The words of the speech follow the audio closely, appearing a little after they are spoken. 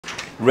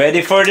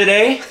Ready for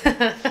today?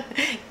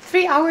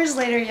 3 hours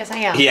later, yes I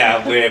am.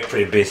 Yeah, we're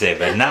pretty busy,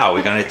 but now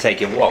we're gonna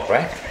take a walk,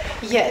 right?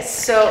 Yes,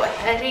 so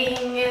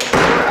heading for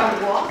a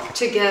walk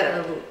to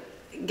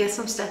get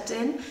some steps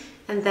in,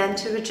 and then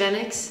to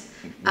Regenics.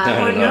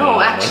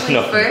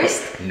 Actually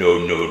first.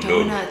 No.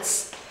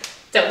 Donuts.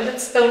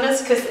 Donuts,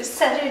 because it's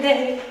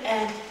Saturday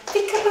and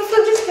pick up a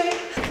food is great.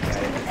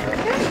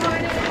 Good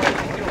morning.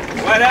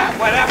 What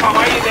up? How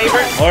are you,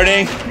 neighbor?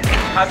 Morning.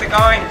 How's it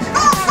going?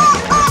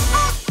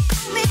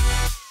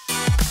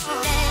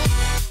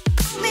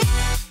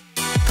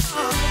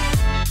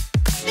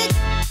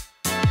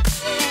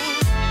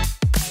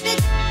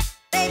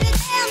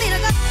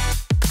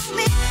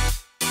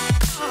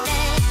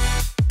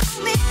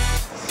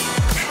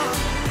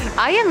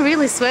 I am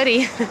really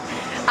sweaty.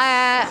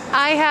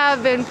 I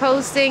have been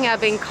posting,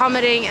 I've been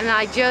commenting, and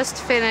I just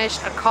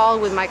finished a call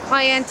with my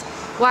client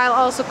while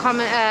also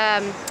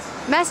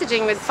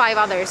messaging with 5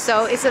 others.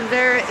 So it's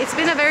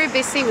been a very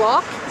busy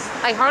walk.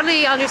 I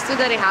hardly understood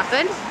that it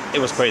happened. It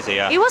was crazy,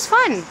 yeah. It was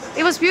fun.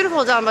 It was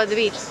beautiful down by the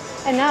beach.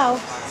 And now,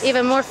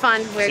 even more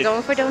fun, we're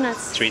going for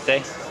donuts. Treat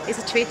day? It's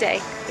a treat day.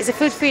 It's a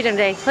food freedom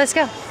day. Let's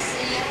go.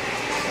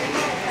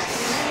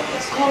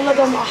 Kolla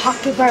de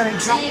hackebär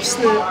drops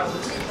nu.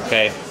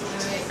 Okay.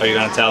 Are you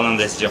gonna tell them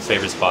this is your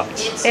favorite spot?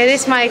 It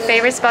is my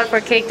favorite spot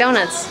for cake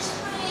donuts.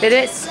 It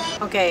is.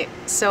 Okay,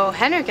 so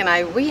Henrik and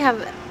I, we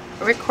have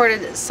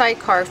recorded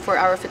sidecar for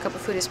our Pick Up a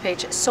Foodies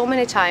page so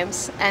many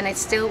times, and it's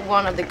still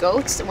one of the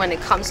goats when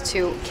it comes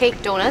to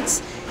cake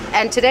donuts.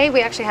 And today we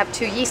actually have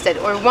 2 yeasted,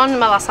 or 1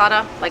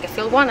 malasada, like a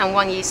filled one, and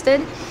 1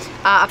 yeasted,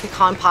 a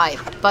pecan pie.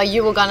 But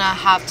you were gonna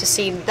have to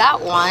see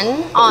that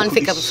one on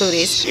Pick Up a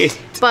Foodies. Shit.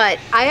 But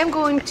I am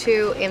going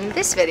to, in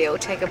this video,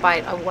 take a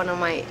bite of one of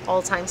my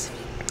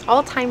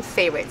all-time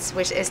favorites,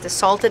 which is the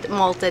salted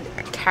malted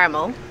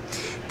caramel.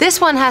 This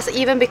one has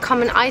even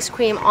become an ice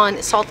cream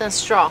on salt and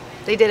straw.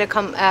 They did a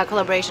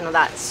collaboration of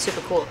that.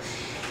 Super cool.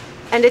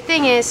 And the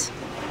thing is,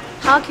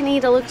 how can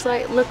Ida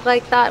look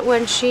like that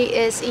when she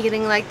is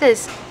eating like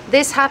this?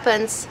 This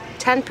happens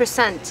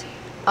 10%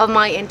 of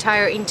my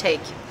entire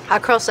intake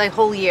across a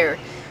whole year.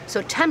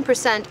 So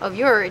 10% of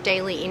your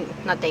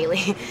not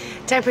daily,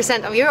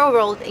 10% of your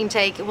overall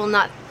intake will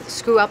not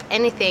screw up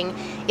anything.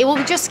 It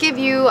will just give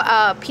you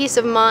a peace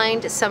of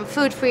mind, some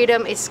food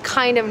freedom. It's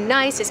kind of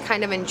nice, it's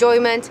kind of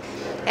enjoyment,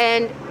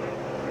 and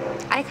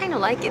I kind of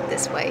like it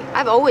this way.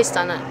 I've always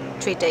done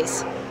treat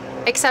days,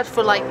 except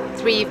for like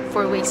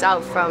 3-4 weeks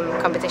out from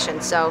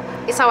competition. So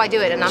it's how I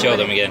do it. And Show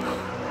them again,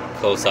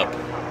 close up.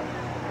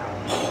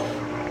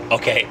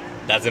 Okay,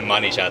 that's a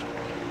money shot.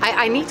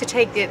 I need to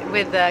take it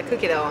with the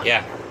cookie dough.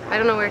 Yeah. I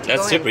don't know where to go.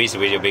 That's super easy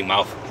with your big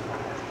mouth.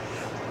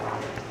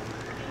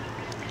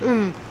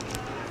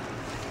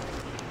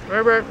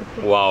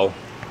 Wow.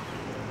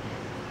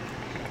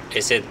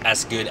 Is it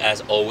as good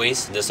as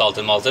always, the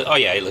salted malted? Oh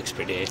yeah, it looks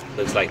pretty. It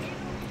looks like,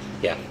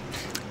 yeah.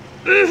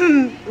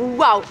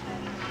 Wow.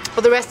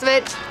 For the rest of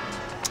it,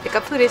 Pick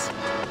Up Foodies.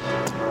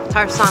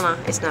 Tarzana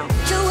is now.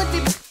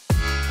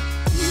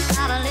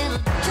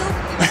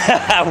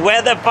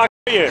 Where the fuck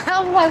are you?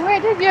 Oh, where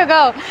did you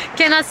go?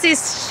 Cannot see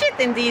shit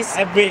in these.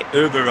 Every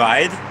Uber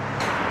ride,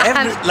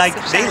 like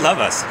they love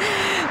us.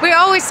 We're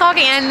always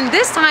talking, and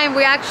this time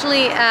we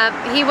actually,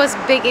 he was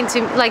big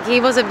into, like he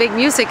was a big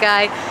music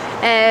guy,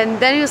 and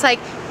then he was like,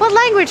 what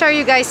language are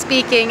you guys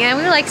speaking? And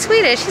we were like,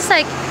 Swedish. He's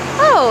like,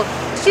 oh,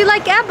 do you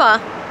like ABBA?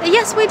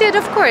 Yes, we did,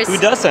 of course. Who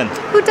doesn't?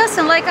 Who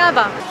doesn't like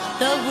ABBA?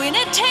 The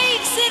winner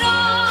takes it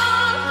all.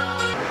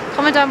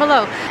 Comment down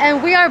below.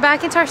 And we are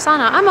back in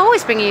Tarzana. I'm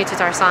always bringing you to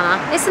Tarzana.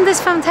 Isn't this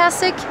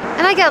fantastic?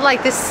 And I get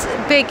like this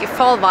big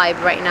fall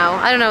vibe right now.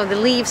 I don't know, the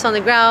leaves on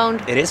the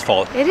ground. It is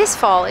fall. It is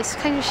fall. It's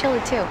kind of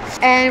chilly too.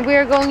 And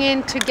we're going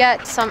in to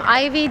get some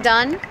ivy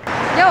done.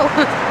 Yo,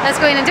 let's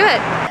go in and do it.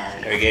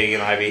 Are you getting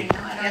an IV?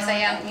 Yes, I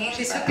am.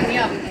 She's hooking me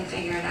up. We can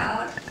figure it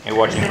out. You're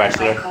watching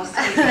Bachelor?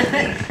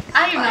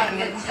 I am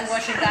not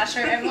watching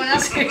Bachelor. Everyone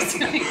else here is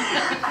doing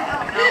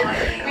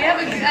that. We have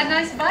a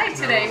nice vibe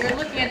today. We're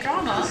looking at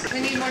drama.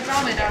 We need more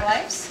drama in our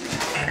lives.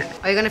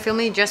 Are you gonna film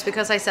me just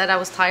because I said I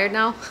was tired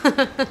now?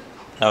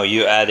 No,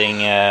 you adding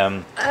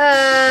the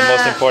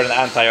most important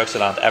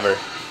antioxidant ever.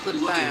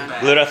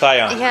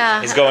 Glutathione.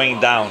 Yeah. It's going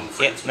down.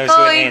 Yeah, no, it's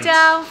going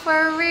down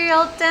for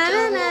real.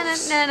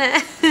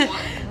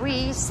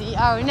 We see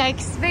our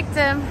next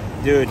victim.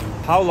 Dude,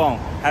 how long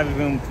have you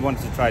been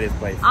wanting to try this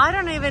place? I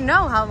don't even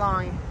know how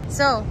long.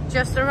 So,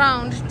 just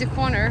around the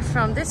corner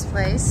from this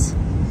place,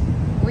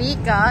 we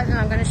got, and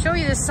I'm going to show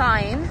you the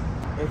sign.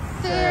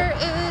 There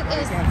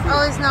it is.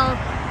 Oh, it's no,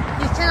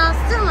 you cannot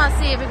still not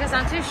see it because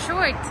I'm too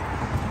short.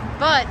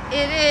 But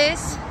it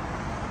is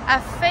a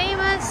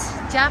famous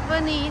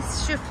Japanese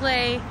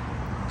souffle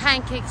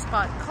pancake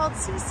spot called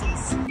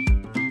Susie's.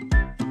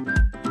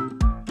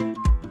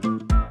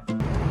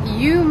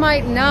 You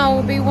might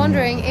now be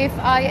wondering if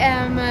I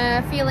am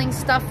feeling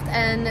stuffed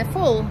and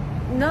full.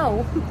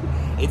 No.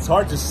 It's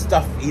hard to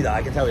stuff either,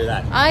 I can tell you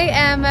that. I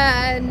am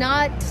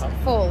not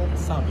full. It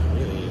sounds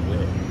really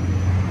weird.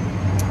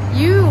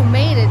 You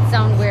made it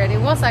sound weird. It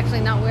was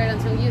actually not weird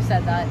until you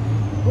said that.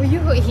 Well,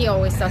 he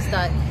always does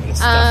that.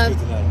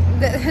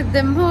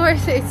 The more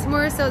it's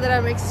more so that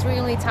I'm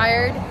extremely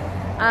tired.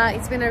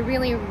 It's been a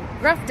really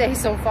rough day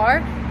so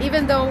far,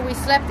 even though we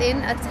slept in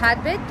a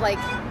tad bit, like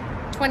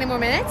 20 more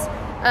minutes.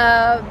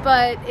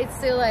 But it's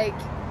still like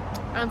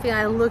I'm feeling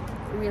I look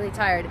really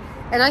tired.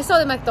 And I saw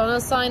the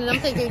McDonald's sign, and I'm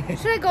thinking,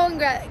 should I go and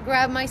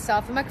grab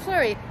myself a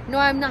McFlurry? No,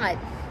 I'm not.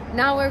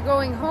 Now we're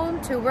going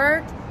home to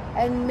work,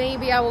 and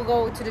maybe I will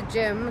go to the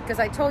gym, because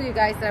I told you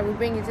guys that I would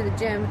bring you to the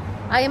gym.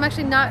 I am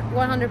actually not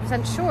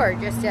 100% sure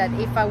just yet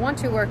if I want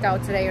to work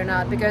out today or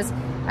not, because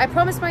I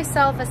promised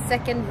myself a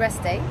second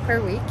rest day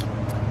per week.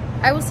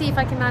 I will see if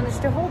I can manage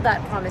to hold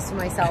that promise to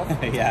myself.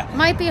 Yeah.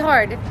 Might be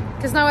hard,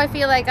 because now I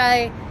feel like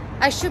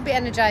I should be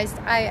energized.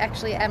 I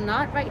actually am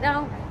not right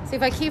now. So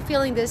if I keep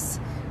feeling this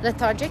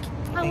lethargic,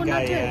 I will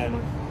not do it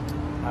anymore.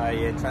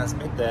 I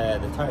transmit the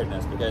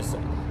tiredness because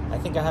I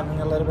think I'm having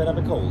a little bit of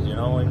a cold, you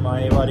know, in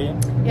my body.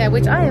 Yeah,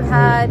 which I have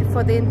had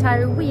for the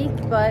entire week,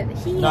 but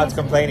he... Not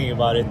complaining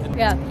about it.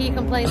 Yeah, he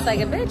complains like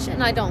a bitch,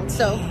 and I don't,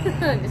 so...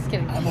 Just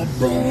kidding. I'm a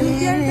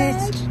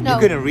bitch. No. You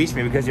couldn't reach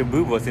me because your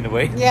boob was in the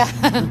way. Yeah.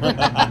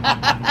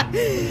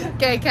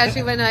 Okay, catch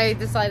you when I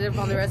decided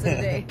upon the rest of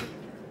the day.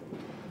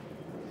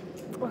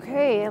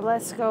 Okay,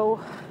 let's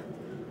go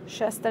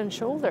chest and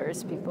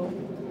shoulders, people.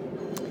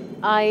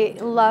 I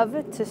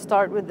love to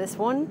start with this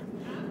one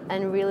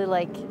and really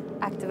like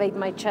activate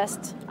my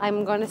chest.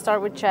 I'm gonna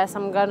start with chest.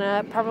 I'm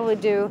gonna probably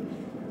do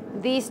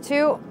these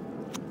two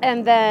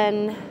and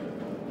then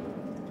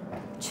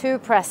 2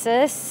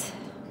 presses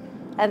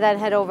and then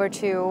head over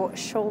to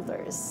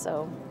shoulders.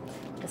 So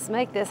let's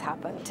make this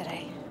happen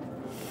today.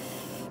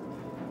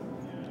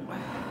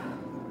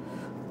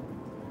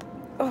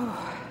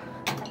 Oh.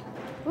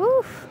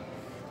 Oof.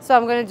 So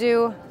I'm gonna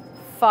do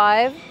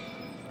 5,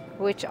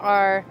 which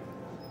are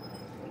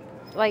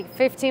like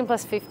 15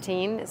 plus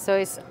 15, so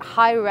it's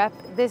high rep.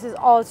 This is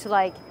all to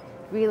like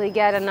really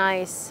get a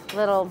nice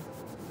little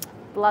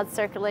blood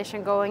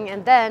circulation going,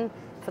 and then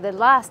for the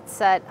last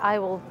set I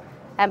will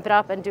amp it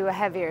up and do a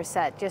heavier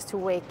set just to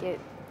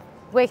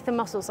wake the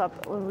muscles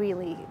up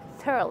really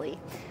thoroughly.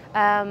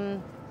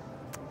 And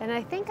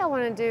I think I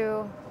want to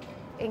do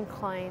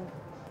incline.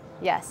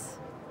 Yes,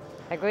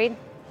 agreed.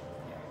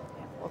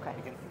 Yeah. Okay,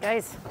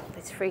 guys,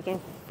 it's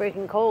freaking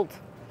cold.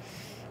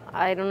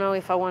 I don't know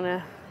if I want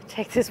to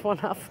take this one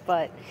off,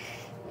 but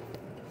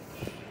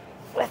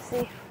let's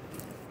see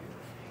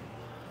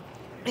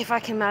if I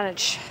can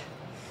manage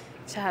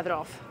to have it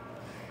off.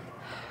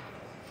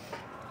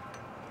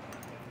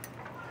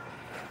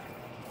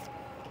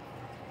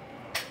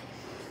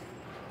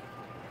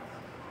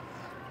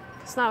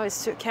 Because now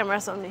it's 2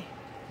 cameras on me.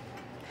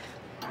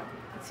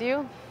 It's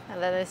you,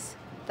 and then there's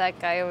that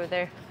guy over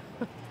there.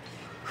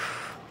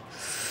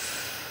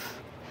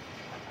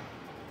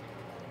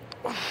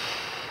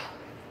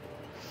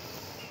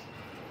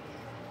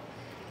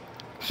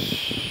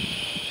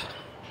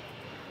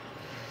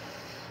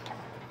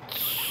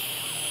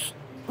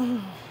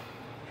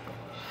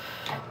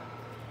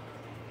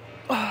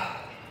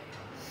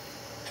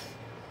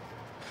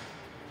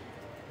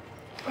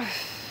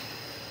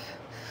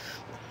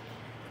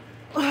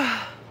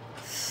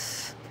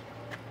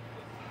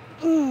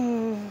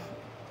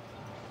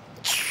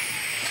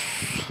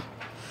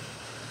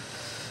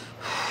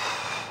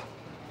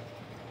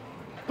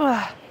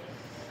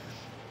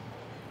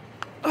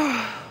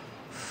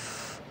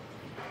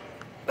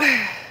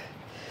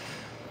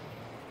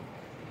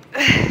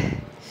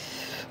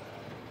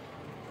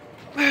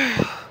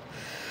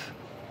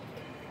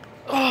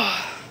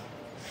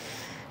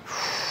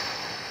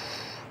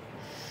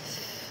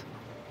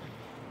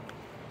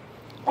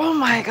 Oh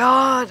my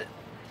god.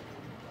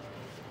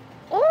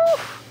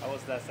 Oh. How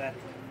was that set?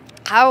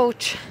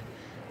 Ouch.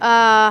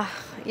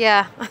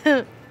 Yeah.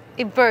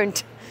 It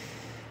burned.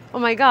 Oh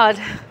my god.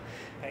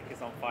 Pec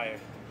is on fire.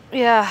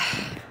 Yeah.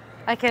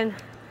 I can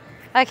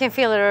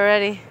feel it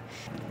already.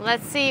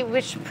 Let's see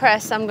which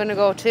press I'm gonna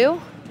go to.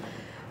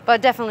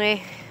 But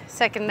definitely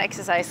second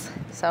exercise.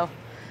 So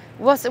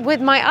what's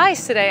with my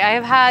eyes today? I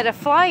have had a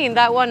fly in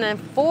that one and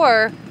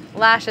 4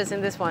 lashes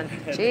in this one.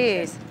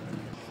 Jeez.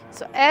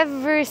 So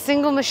every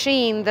single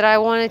machine that I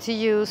wanted to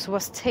use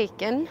was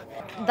taken.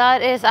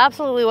 That is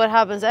absolutely what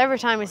happens every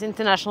time it's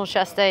International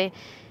Chest Day.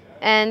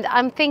 And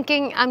I'm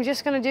thinking I'm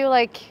just gonna do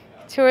like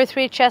 2 or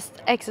 3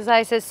 chest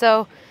exercises.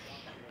 So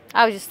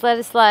I'll just let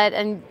it slide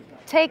and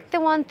take the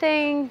one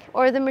thing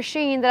or the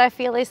machine that I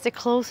feel is the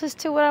closest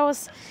to what I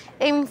was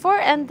aiming for.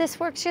 And this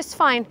works just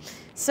fine.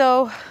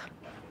 So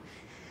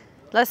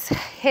let's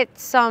hit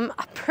some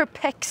upper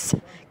pecs,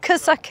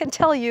 because I can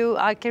tell you,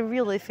 I can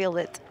really feel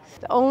it.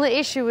 The only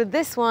issue with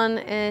this one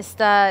is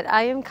that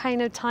I am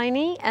kind of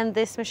tiny and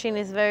this machine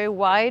is very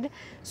wide.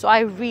 So I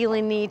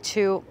really need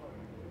to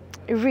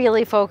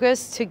really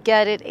focus to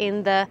get it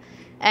in the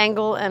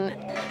angle and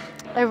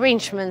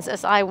arrangements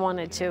as I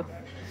want it to.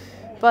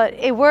 But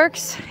it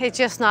works, it's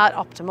just not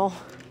optimal.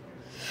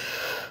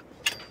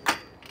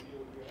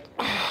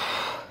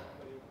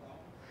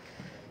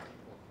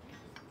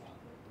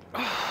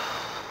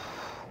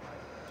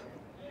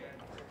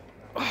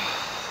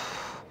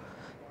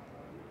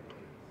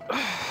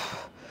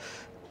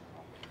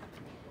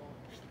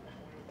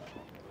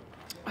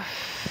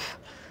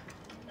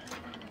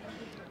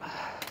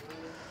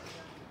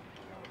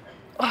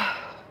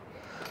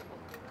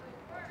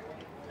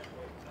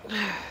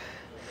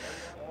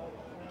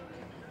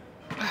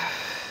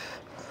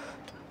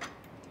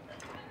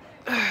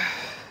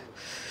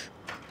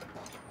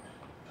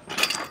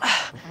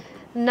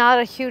 not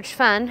a huge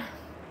fan.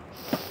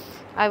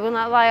 I will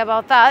not lie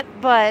about that,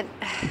 but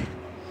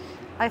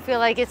I feel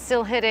like it's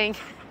still hitting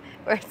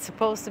where it's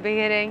supposed to be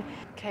hitting.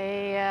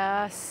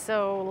 Okay,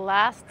 so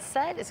last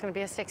set is gonna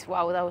be a 6.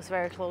 Wow, that was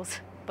very close,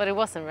 but it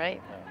wasn't,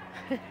 right?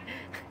 No.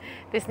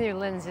 This new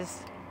lens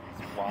is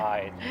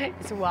Wide.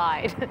 it's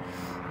wide.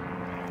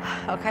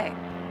 Okay,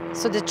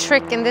 so the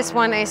trick in this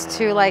one is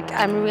to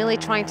I'm really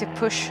trying to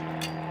push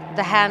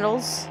the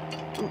handles,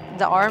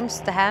 the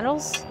arms, the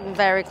handles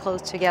very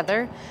close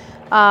together.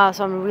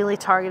 So I'm really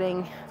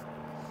targeting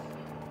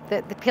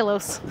the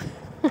pillows,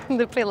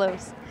 the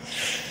pillows.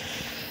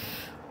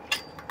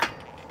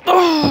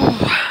 Oh.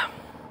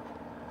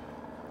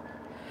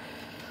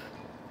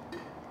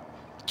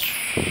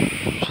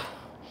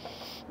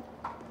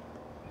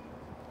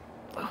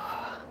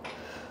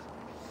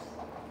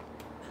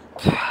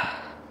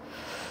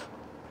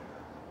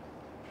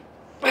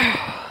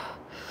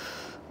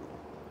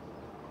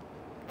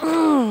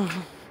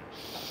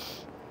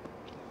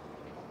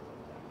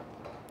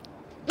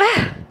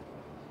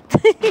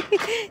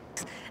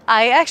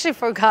 I actually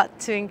forgot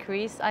to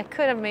increase. I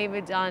could have maybe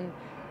done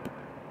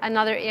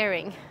another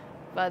earring,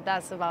 but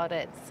that's about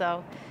it.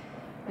 So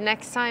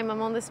next time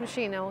I'm on this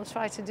machine, I will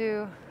try to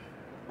do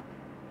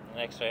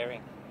An extra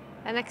earring.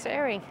 an extra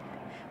earring,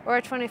 or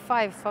a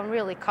 25 if I'm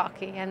really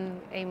cocky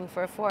and aiming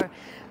for a 4.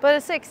 But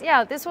a 6,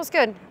 yeah, this was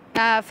good.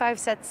 5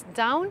 sets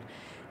down,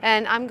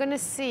 and I'm gonna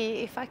see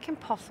if I can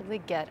possibly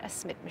get a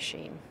Smith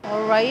machine.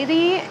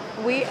 Alrighty,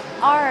 we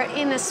are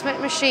in a Smith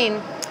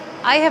machine.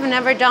 I have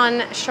never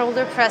done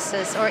shoulder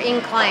presses or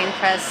incline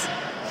press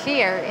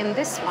here in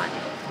this one,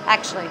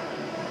 actually.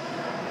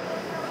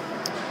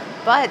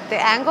 But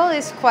the angle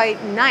is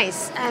quite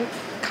nice and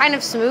kind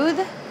of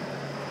smooth,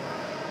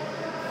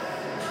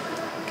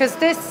 because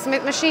this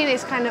Smith machine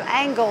is kind of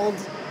angled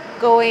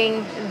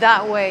going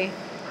that way.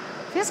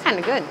 Feels kind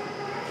of good.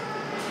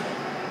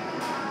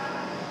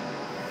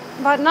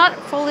 But not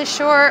fully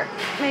sure,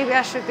 maybe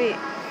I should be.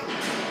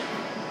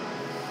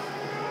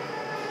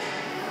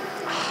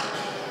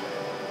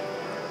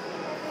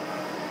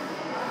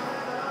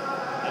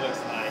 That looks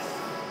nice.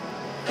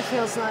 It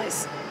feels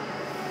nice.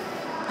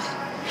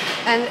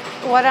 And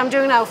what I'm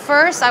doing now,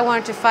 first I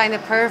want to find the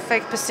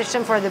perfect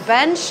position for the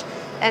bench,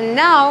 and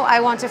now I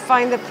want to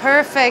find the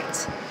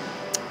perfect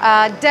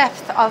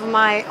depth of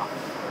my,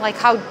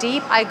 how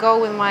deep I go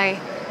with my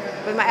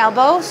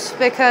elbows,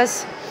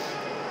 because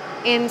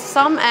in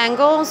some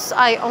angles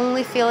I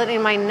only feel it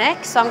in my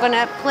neck, so I'm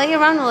gonna play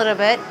around a little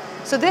bit.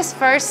 So this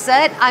first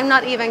set I'm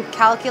not even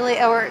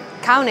calculating or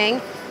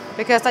counting,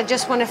 because I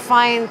just want to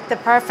find the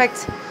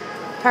perfect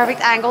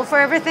angle for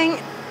everything.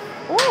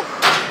 Ooh.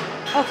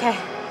 Okay.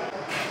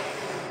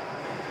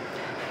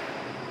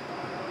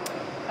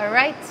 All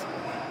right.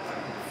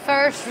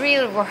 First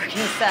real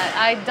working set.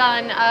 I've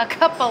done a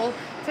couple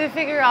to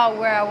figure out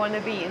where I want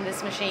to be in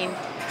this machine.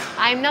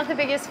 I'm not the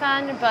biggest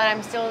fan, but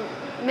I'm still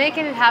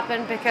making it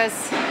happen because,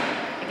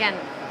 again,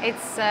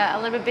 it's a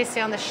little bit busy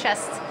on the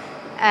chest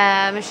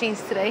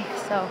machines today.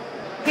 So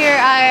here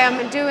I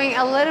am doing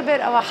a little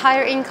bit of a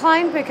higher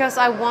incline because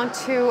I want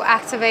to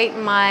activate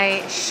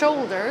my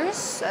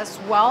shoulders as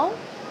well.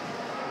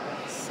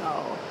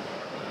 So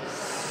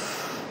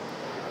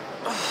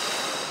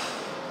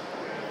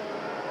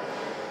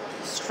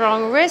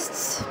strong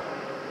wrists.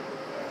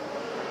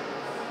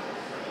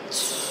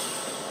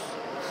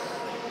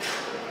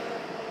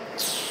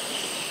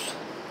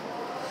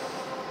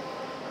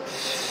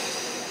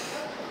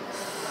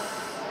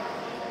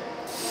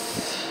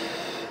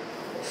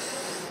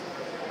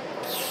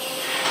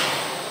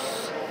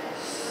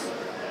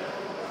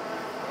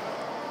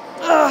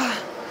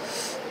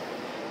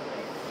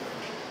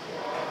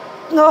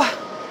 No.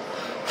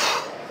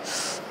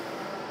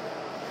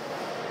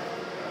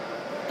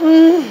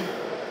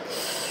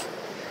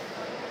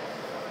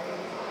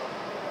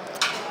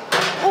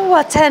 Oh,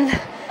 a 10.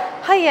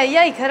 Ay, ay,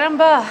 ay,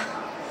 caramba.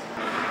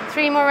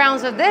 3 more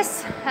rounds of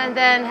this, and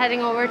then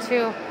heading over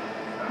to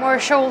more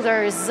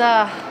shoulders.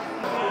 So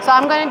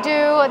I'm gonna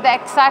do the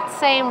exact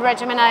same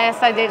regimen as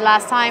I did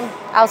last time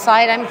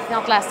outside.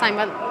 Not last time,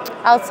 but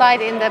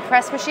outside in the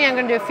press machine. I'm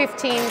gonna do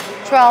 15,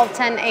 12,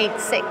 10, 8,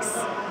 6.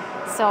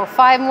 So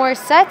 5 more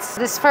sets.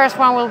 This first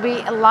one will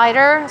be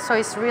lighter, so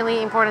it's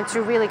really important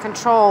to really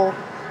control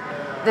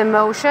the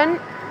motion.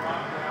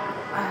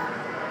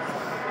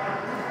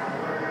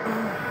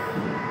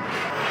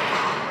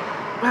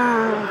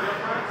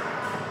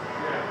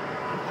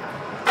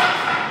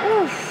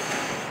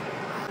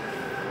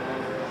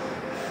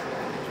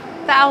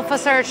 The alpha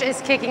surge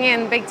is kicking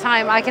in big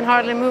time. I can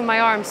hardly move my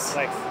arms.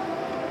 Flex.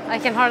 I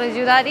can hardly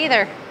do that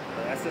either.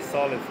 That's a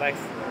solid flex.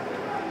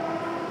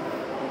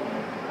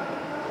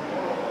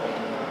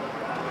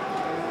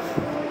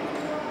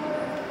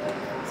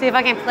 See if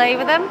I can play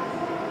with them.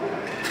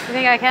 You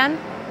think I can?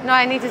 No,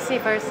 I need to see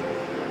first.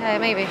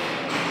 Maybe.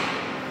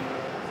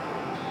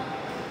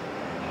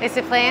 Is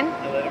it playing?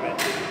 A little bit.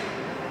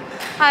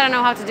 I don't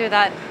know how to do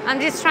that. I'm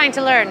just trying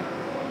to learn.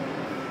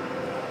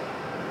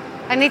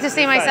 I need to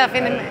see myself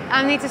in the.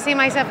 I need to see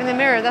myself in the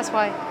mirror. That's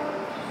why.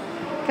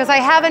 Because I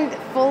haven't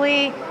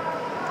fully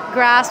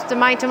grasp the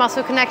mind to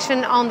muscle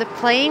connection on the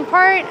playing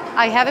part.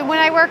 I have it when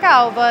I work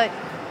out, but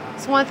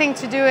it's one thing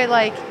to do it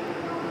like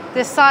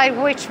decide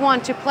which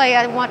one to play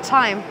at what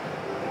time.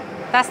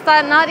 That's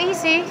not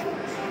easy.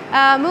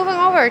 Moving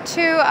over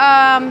to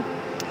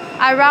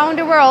a round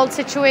the world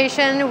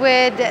situation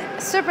with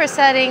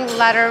supersetting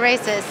ladder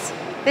races.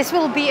 This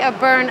will be a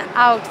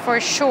burnout for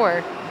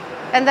sure.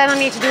 And then I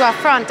need to do a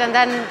front, and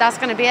then that's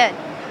gonna be it.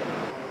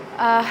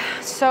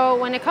 So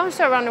when it comes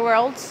to around the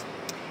world,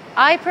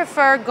 I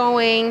prefer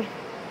going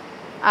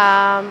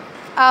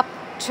up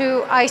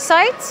to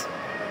eyesight,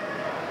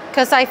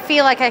 because I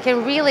feel like I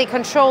can really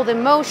control the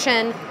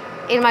motion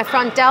in my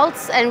front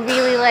delts and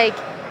really like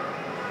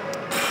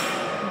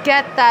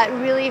get that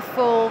really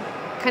full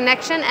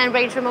connection and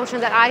range of motion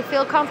that I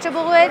feel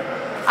comfortable with.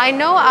 I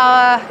know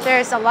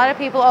there's a lot of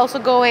people also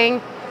going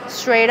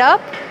straight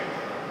up.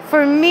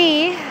 For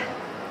me,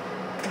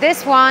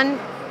 this one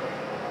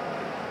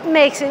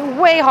makes it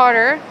way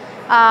harder,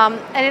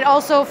 and it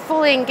also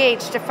fully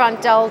engaged the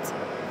front delt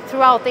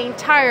throughout the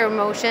entire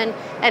motion,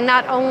 and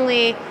not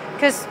only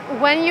because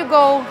when you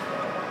go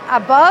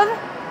above,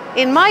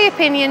 in my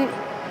opinion,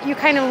 you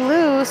kind of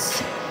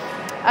lose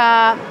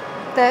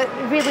the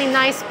really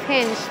nice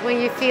pinch when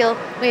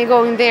you're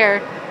going there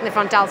in the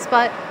front delts.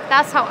 But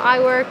that's how I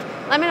work.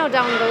 Let me know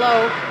down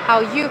below how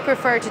you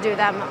prefer to do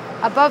them,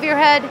 above your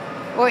head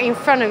or in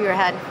front of your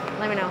head.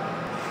 Let me know.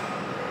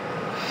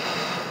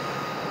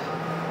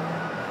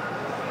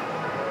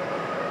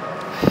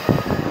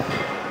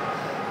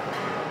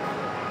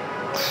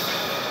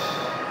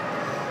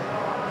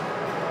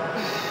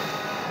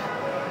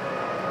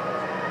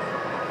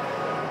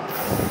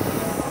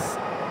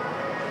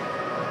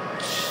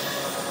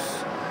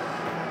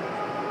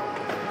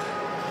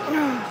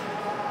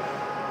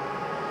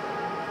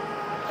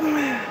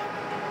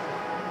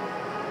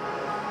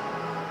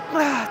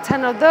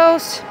 Ten of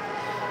those.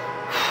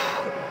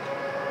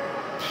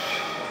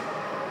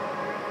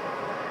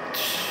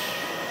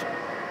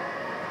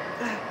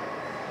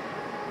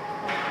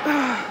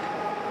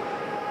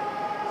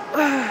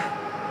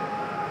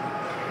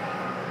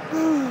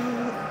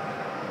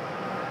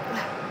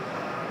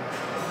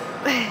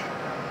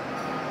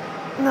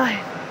 Nine,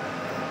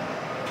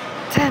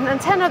 10,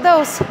 and 10 of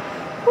those.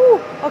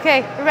 Whew.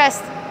 Okay,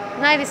 rest.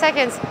 90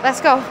 seconds.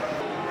 Let's go.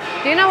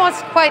 Do you know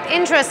what's quite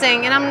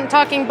interesting? And I'm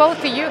talking both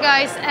to you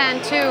guys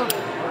and to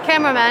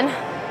cameramen,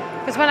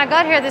 because when I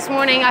got here this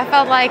morning, I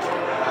felt like,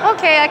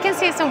 okay, I can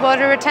see some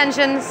water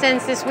retention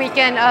since this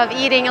weekend of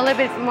eating a little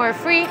bit more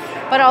free,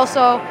 but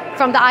also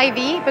from the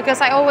IV, because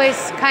I always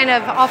kind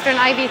of, after an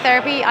IV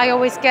therapy, I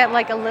always get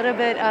like a little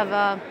bit of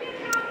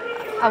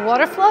a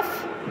water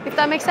fluff, if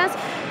that makes sense.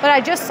 But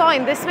I just saw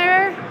in this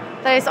mirror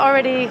that it's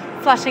already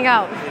flushing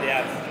out.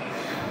 Yes.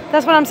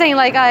 That's what I'm saying,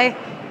 like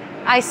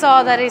I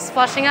saw that it's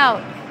flushing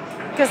out,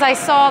 because I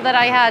saw that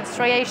I had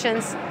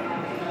striations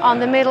on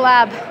the middle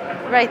ab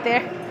right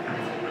there.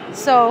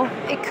 So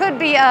it could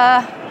be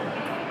at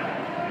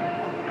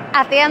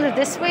the end of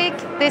this week,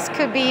 this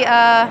could be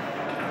a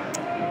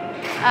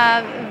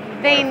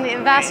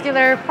vein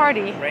vascular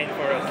party.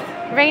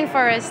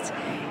 Rainforest.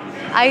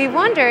 I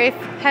wonder if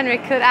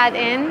Henrik could add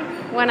in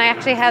when I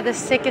actually had the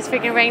sickest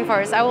freaking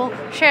rainforest. I will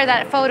share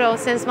that photo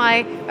since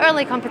my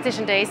early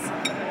competition days.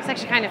 It's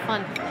actually kind of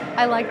fun.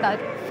 I like that.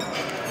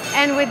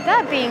 And with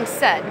that being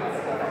said,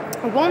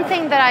 one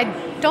thing that I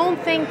don't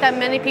think that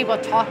many people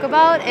talk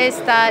about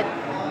is that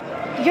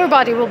your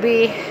body will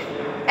be,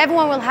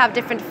 everyone will have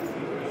different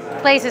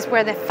places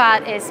where the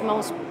fat is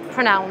most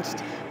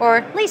pronounced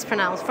or least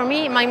pronounced. For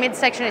me, my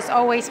midsection is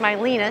always my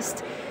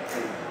leanest.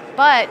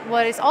 But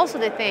what is also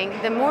the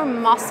thing, the more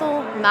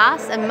muscle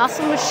mass and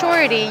muscle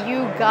maturity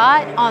you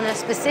got on a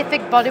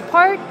specific body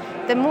part,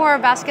 the more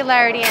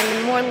vascularity and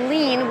the more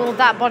lean will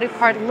that body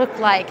part look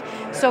like.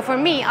 So for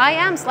me, I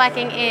am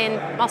slacking in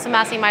muscle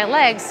mass in my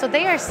legs, so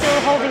they are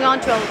still holding on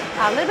to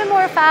a little bit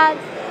more fat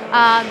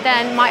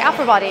than my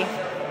upper body,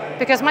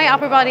 because my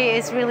upper body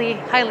is really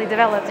highly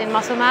developed in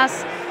muscle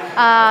mass.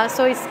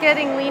 So it's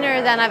getting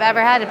leaner than I've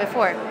ever had it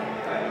before.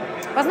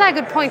 Wasn't that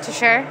a good point to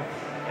share?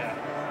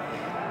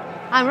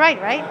 I'm right?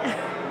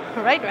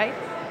 right?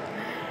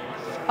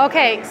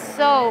 Okay,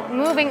 so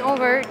moving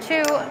over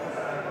to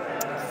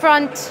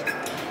front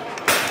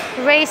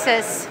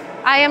races.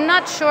 I am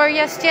not sure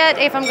just yet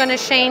if I'm gonna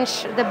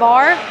change the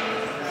bar,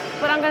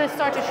 but I'm gonna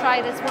start to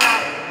try this one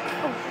out.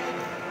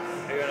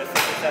 Are you gonna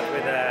set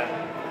with a...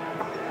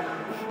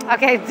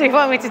 Okay, do you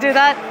want me to do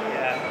that?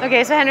 Yeah.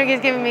 Okay, so Henrik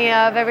is giving me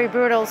a very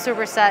brutal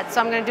superset.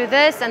 So I'm gonna do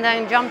this and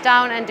then jump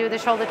down and do the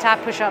shoulder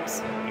tap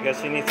push-ups.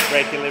 Because you need to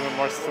break a little bit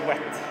more sweat.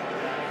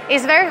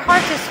 It's very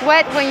hard to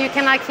sweat when you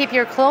cannot keep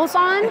your clothes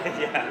on.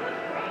 Yeah.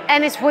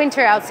 And it's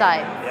winter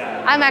outside.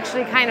 Yeah. I'm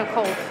actually kind of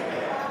cold.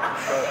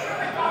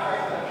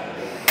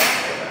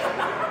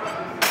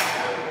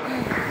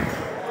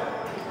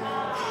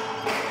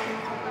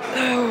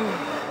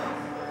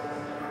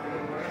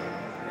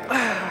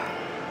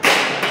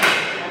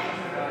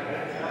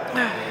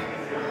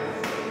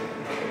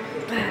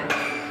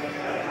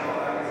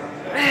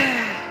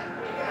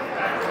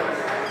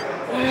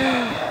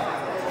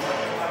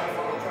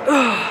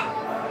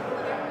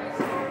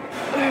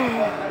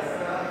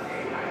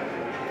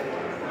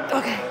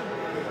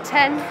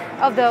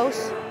 of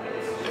those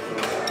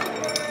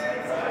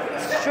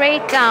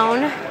straight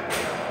down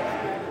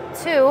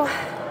to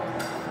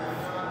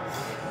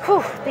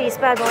these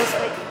bad boys.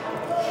 Wait.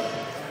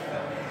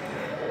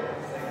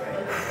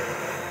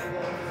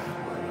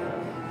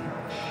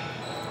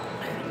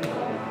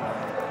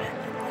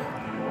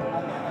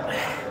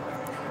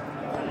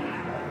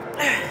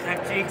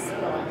 Have cheeks.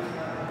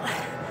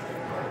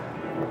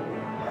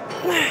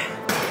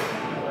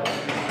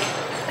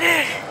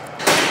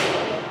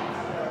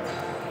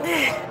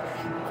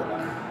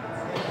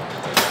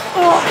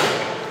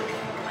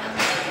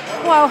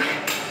 Whoa.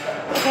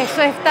 Okay,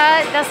 so if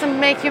that doesn't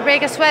make you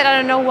break a sweat, I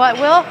don't know what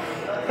will.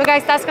 But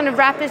guys, that's gonna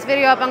wrap this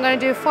video up. I'm gonna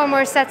do 4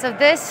 more sets of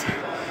this,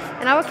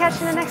 and I will catch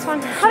you in the next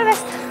one. All the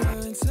best.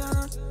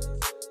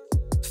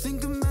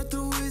 Thinking about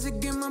the ways to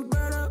get my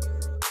bread up.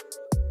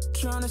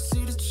 Trying to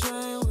see the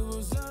change.